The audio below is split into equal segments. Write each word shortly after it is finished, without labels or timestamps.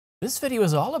This video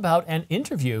is all about an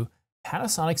interview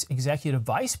Panasonic's Executive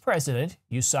Vice President,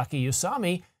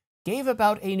 Yosuke, gave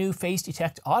about a new phase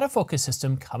detect autofocus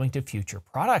system coming to future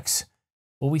products.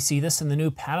 Will we see this in the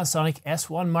new Panasonic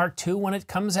S1 Mark II when it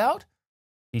comes out?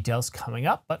 Details coming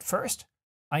up, but first,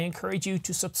 I encourage you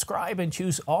to subscribe and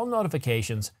choose all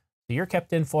notifications so you're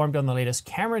kept informed on the latest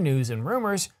camera news and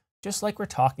rumors, just like we're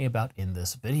talking about in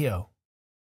this video.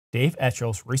 Dave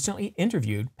Etchells recently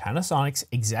interviewed Panasonic's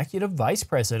Executive Vice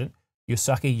President,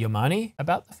 Yosuke Yamane,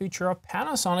 about the future of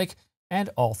Panasonic and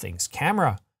all things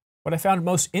camera. What I found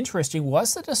most interesting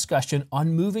was the discussion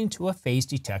on moving to a phase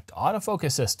detect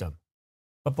autofocus system.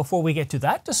 But before we get to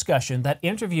that discussion, that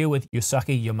interview with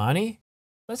Yosuke Yamane,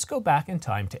 let's go back in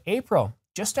time to April,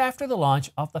 just after the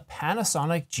launch of the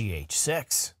Panasonic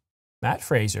GH6. Matt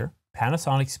Frazer,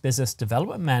 Panasonic's Business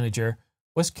Development Manager,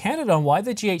 was candid on why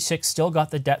the GH6 still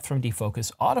got the depth from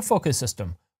defocus autofocus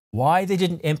system, why they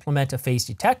didn't implement a phase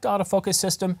detect autofocus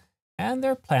system, and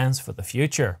their plans for the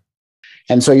future.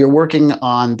 And so you're working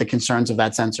on the concerns of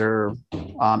that sensor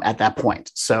at that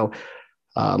point. So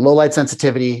low light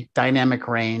sensitivity, dynamic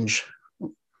range,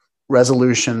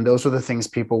 resolution, those were the things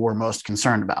people were most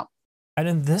concerned about. And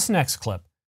in this next clip,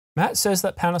 Matt says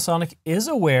that Panasonic is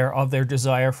aware of their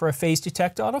desire for a phase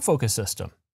detect autofocus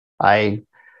system. I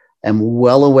am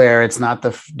well aware it's not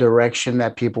the direction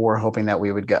that people were hoping that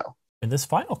we would go. In this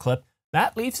final clip,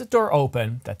 Matt leaves the door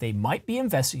open that they might be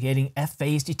investigating a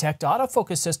phase detect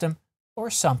autofocus system or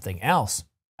something else.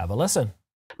 Have a listen.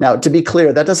 Now, to be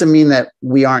clear, that doesn't mean that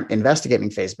we aren't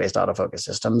investigating phase-based autofocus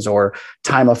systems or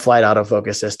time-of-flight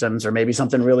autofocus systems or maybe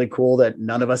something really cool that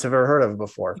none of us have ever heard of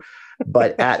before.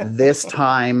 But at this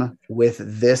time, with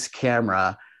this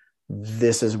camera,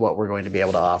 this is what we're going to be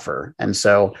able to offer. And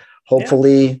so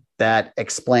hopefully that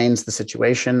explains the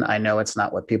situation. I know it's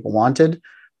not what people wanted,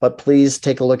 but please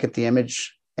take a look at the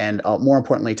image and more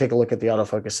importantly, take a look at the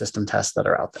autofocus system tests that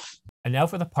are out there. And now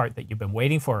for the part that you've been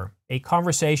waiting for, a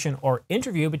conversation or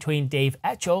interview between Dave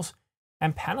Etchells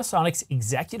and Panasonic's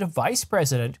Executive Vice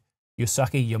President,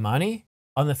 Yosuke Yamane,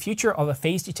 on the future of a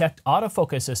phase detect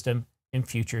autofocus system in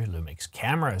future Lumix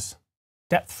cameras.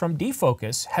 Depth from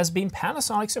defocus has been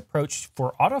Panasonic's approach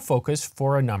for autofocus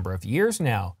for a number of years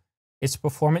now. Its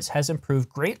performance has improved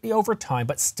greatly over time,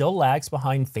 but still lags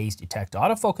behind phase detect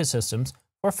autofocus systems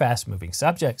for fast-moving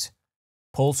subjects.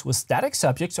 Pulls with static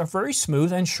subjects are very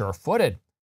smooth and sure-footed.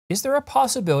 Is there a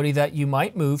possibility that you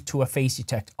might move to a phase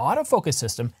detect autofocus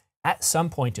system at some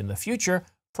point in the future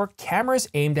for cameras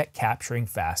aimed at capturing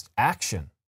fast action?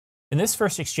 In this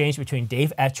first exchange between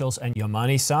Dave Etchells and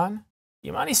Yamane-san,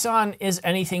 Yamane-san is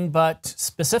anything but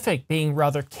specific, being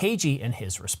rather cagey in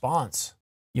his response.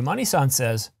 Yamane-san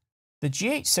says, the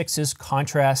GH6's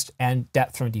contrast and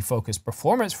depth from defocus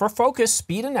performance for focus,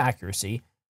 speed, and accuracy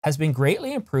has been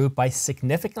greatly improved by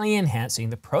significantly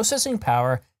enhancing the processing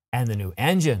power and the new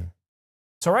engine.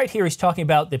 So right here, he's talking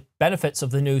about the benefits of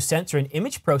the new sensor and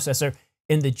image processor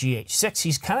in the GH6.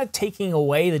 He's kind of taking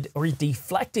away or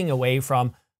deflecting away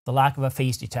from the lack of a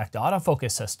phase detect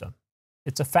autofocus system.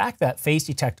 It's a fact that phase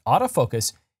detect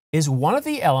autofocus is one of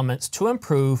the elements to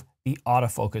improve the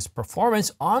autofocus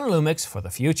performance on Lumix for the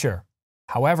future.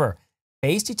 However,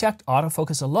 phase detect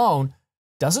autofocus alone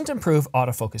doesn't improve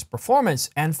autofocus performance,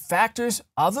 and factors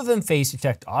other than phase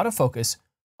detect autofocus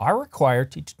are required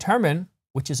to determine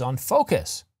which is on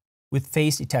focus. With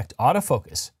phase detect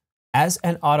autofocus as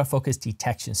an autofocus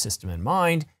detection system in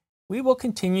mind, we will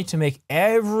continue to make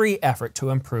every effort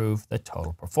to improve the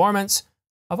total performance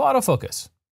of autofocus.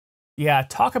 Yeah,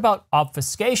 talk about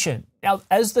obfuscation. Now,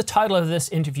 as the title of this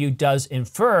interview does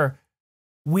infer,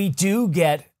 we do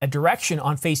get a direction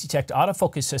on phase detect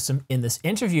autofocus system in this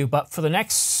interview, but for the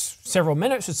next several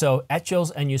minutes or so, Etchells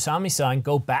and Yamane-san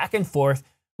go back and forth,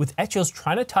 with Etchells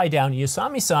trying to tie down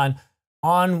Yamane-san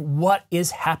on what is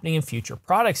happening in future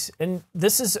products. And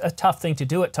this is a tough thing to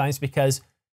do at times because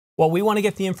while we want to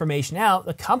get the information out,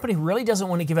 the company really doesn't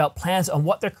want to give out plans on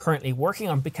what they're currently working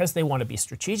on because they want to be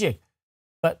strategic.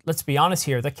 But let's be honest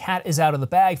here, the cat is out of the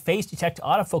bag. Phase detect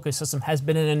autofocus system has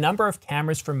been in a number of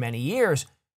cameras for many years.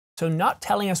 So not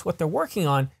telling us what they're working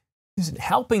on isn't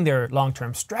helping their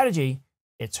long-term strategy,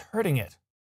 it's hurting it.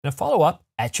 In a follow-up,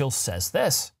 Etchells says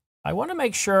this, I want to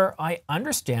make sure I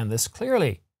understand this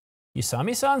clearly.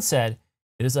 Yamane-san said,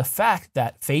 it is a fact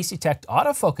that phase detect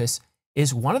autofocus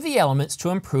is one of the elements to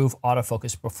improve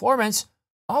autofocus performance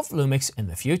of Lumix in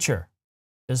the future.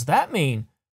 Does that mean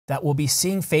that we'll be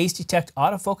seeing phase detect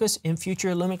autofocus in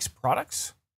future Lumix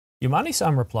products?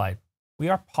 Yamane-san replied, we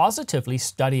are positively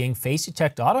studying phase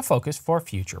detect autofocus for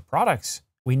future products.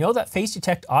 We know that phase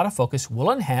detect autofocus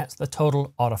will enhance the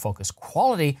total autofocus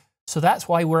quality, so that's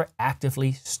why we're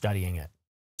actively studying it.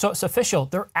 So it's official,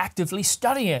 they're actively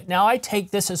studying it. Now I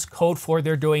take this as code for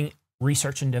they're doing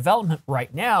research and development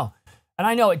right now. And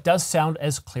I know it does sound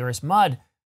as clear as mud.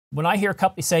 When I hear a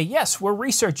company say, yes, we're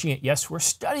researching it, yes, we're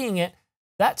studying it,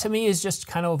 that to me is just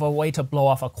kind of a way to blow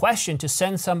off a question, to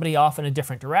send somebody off in a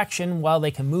different direction while they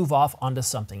can move off onto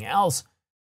something else.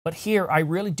 But here, I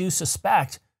really do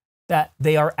suspect that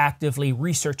they are actively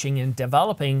researching and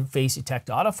developing phase detect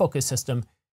autofocus system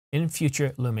in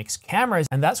future Lumix cameras.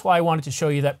 And that's why I wanted to show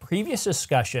you that previous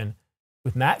discussion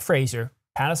with Matt Frazer,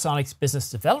 Panasonic's business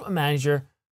development manager,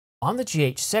 on the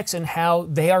GH6, and how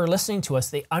they are listening to us.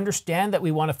 They understand that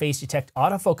we want a phase detect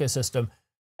autofocus system.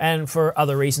 And for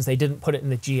other reasons, they didn't put it in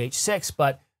the GH6,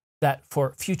 but that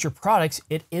for future products,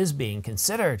 it is being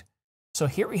considered. So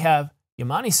here we have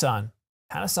Yamane-san,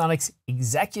 Panasonic's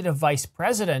executive vice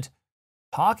president,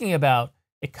 talking about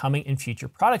it coming in future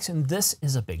products. And this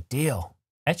is a big deal.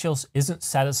 Etchells isn't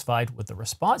satisfied with the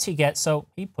response he gets, so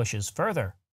he pushes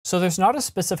further. So there's not a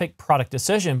specific product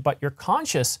decision, but you're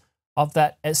conscious of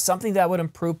that as something that would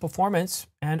improve performance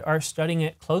and are studying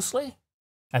it closely?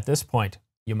 At this point,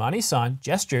 Yamane-san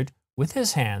gestured with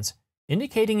his hands,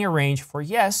 indicating a range for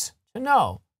yes to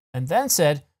no, and then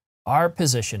said, our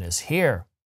position is here,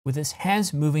 with his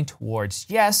hands moving towards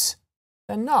yes,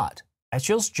 then not.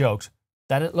 Etchells joked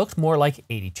that it looked more like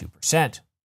 82%.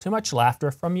 Too much laughter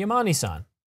from Yamane-san.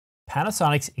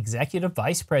 Panasonic's executive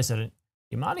vice president,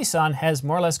 Yamane-san, has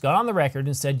more or less gone on the record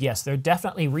and said, yes, they're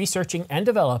definitely researching and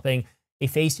developing a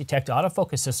phase detect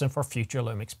autofocus system for future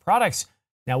Lumix products.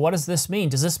 Now, what does this mean?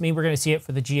 Does this mean we're going to see it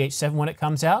for the GH7 when it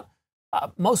comes out?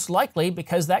 Most likely,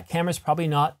 because that camera is probably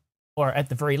not, or at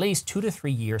the very least, 2 to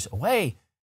 3 years away.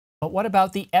 But what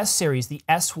about the S series, the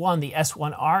S1, the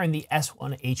S1R, and the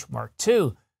S1H Mark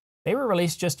II? They were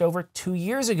released just over 2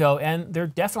 years ago, and they're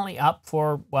definitely up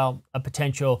for, well, a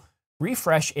potential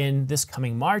refresh in this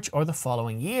coming March or the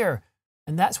following year.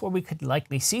 And that's where we could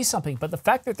likely see something. But the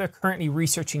fact that they're currently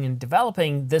researching and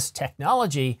developing this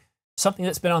technology, something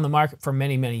that's been on the market for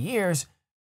many, many years,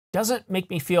 doesn't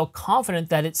make me feel confident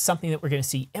that it's something that we're going to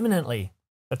see imminently,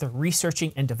 that they're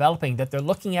researching and developing, that they're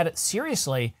looking at it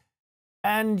seriously.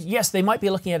 And yes, they might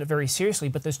be looking at it very seriously,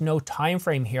 but there's no time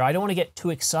frame here. I don't want to get too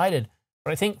excited,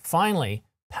 but I think finally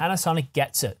Panasonic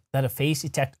gets it, that a phase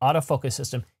detect autofocus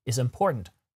system is important.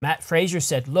 Matt Frazer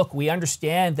said, look, we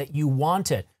understand that you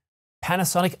want it.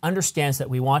 Panasonic understands that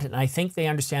we want it, and I think they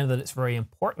understand that it's very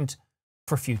important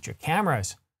for future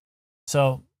cameras.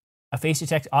 So a phase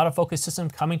detect autofocus system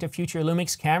coming to future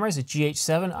Lumix cameras at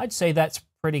GH7, I'd say that's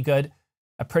pretty good,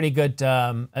 a pretty good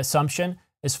assumption.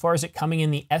 As far as it coming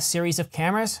in the S series of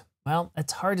cameras, well,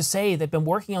 it's hard to say. They've been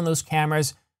working on those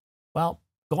cameras, well,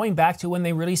 going back to when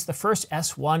they released the first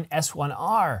S1,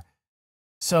 S1R.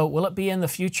 So will it be in the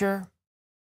future?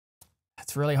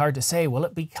 That's really hard to say. Will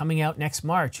it be coming out next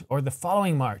March or the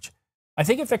following March? I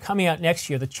think if they're coming out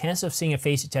next year, the chance of seeing a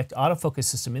phase detect autofocus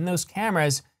system in those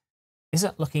cameras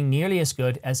isn't looking nearly as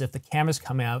good as if the cameras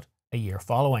come out a year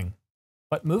following.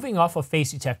 But moving off of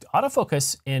phase detect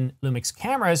autofocus in Lumix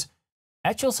cameras,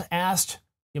 Etchells asked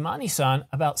Yamane-san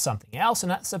about something else, and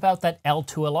that's about that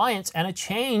L2 alliance and a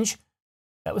change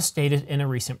that was stated in a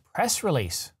recent press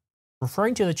release.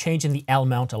 Referring to the change in the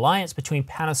L-mount alliance between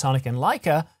Panasonic and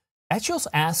Leica, Etchells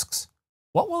asks,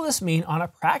 what will this mean on a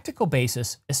practical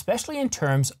basis, especially in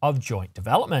terms of joint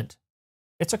development?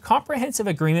 It's a comprehensive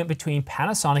agreement between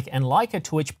Panasonic and Leica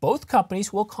to which both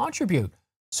companies will contribute,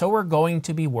 so we're going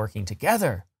to be working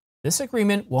together. This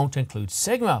agreement won't include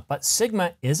Sigma, but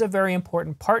Sigma is a very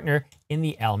important partner in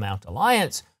the L-mount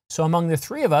alliance. So among the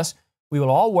three of us, we will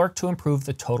all work to improve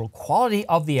the total quality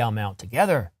of the L-mount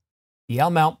together. The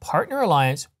L-mount partner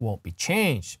alliance won't be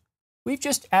changed. We've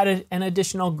just added an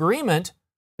additional agreement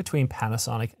between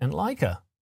Panasonic and Leica.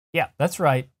 Yeah, that's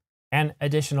right, an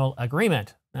additional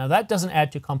agreement. Now that doesn't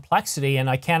add to complexity, and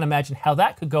I can't imagine how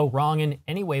that could go wrong in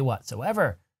any way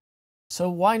whatsoever. So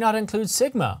why not include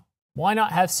Sigma? Why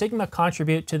not have Sigma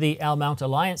contribute to the L-mount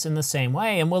alliance in the same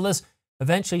way? And will this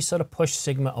eventually sort of push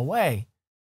Sigma away?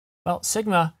 Well,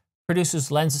 Sigma produces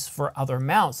lenses for other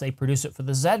mounts. They produce it for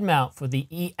the Z mount, for the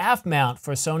EF mount,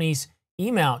 for Sony's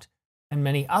E mount, and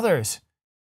many others.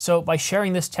 So by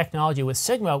sharing this technology with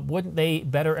Sigma, wouldn't they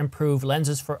better improve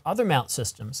lenses for other mount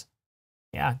systems?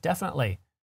 Yeah, definitely.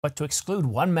 But to exclude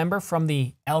one member from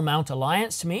the L-mount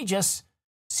alliance, to me, just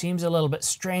seems a little bit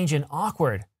strange and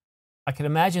awkward. I can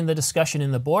imagine the discussion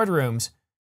in the boardrooms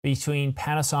between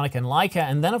Panasonic and Leica,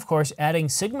 and then, of course, adding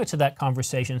Sigma to that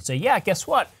conversation and say, yeah, guess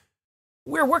what?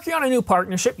 We're working on a new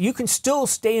partnership. You can still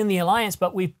stay in the alliance,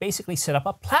 but we've basically set up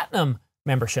a platinum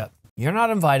membership. You're not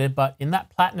invited, but in that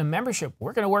platinum membership,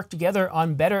 we're going to work together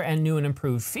on better and new and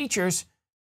improved features.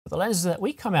 with the lenses that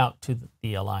we come out to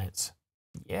the Alliance.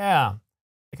 Yeah,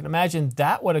 I can imagine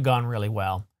that would have gone really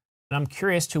well. And I'm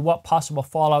curious to what possible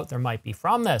fallout there might be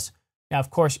from this. Now, of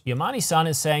course, Yamane-san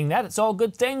is saying that it's all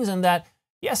good things and that,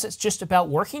 yes, it's just about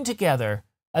working together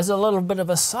as a little bit of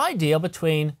a side deal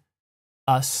between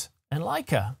us and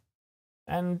Leica.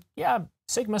 And yeah,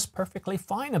 Sigma's perfectly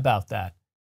fine about that.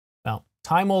 Now,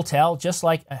 time will tell, just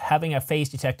like having a phase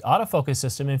detect autofocus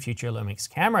system in future Lumix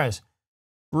cameras.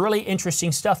 Really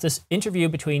interesting stuff. This interview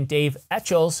between Dave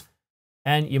Etchells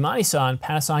and Yamane-san,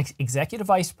 Panasonic's Executive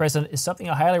Vice President, is something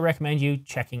I highly recommend you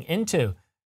checking into.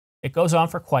 It goes on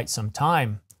for quite some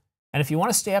time. And if you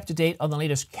want to stay up to date on the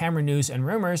latest camera news and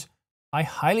rumors, I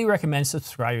highly recommend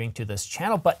subscribing to this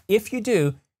channel. But if you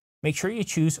do, make sure you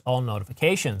choose all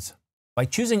notifications. By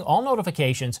choosing all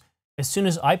notifications, as soon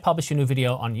as I publish a new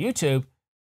video on YouTube,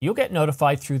 you'll get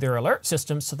notified through their alert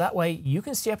system, so that way you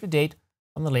can stay up to date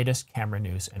on the latest camera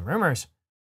news and rumors.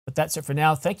 But that's it for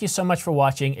now. Thank you so much for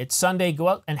watching. It's Sunday. Go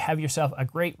out and have yourself a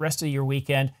great rest of your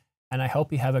weekend, and I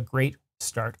hope you have a great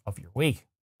start of your week.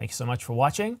 Thank you so much for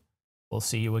watching. We'll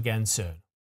see you again soon.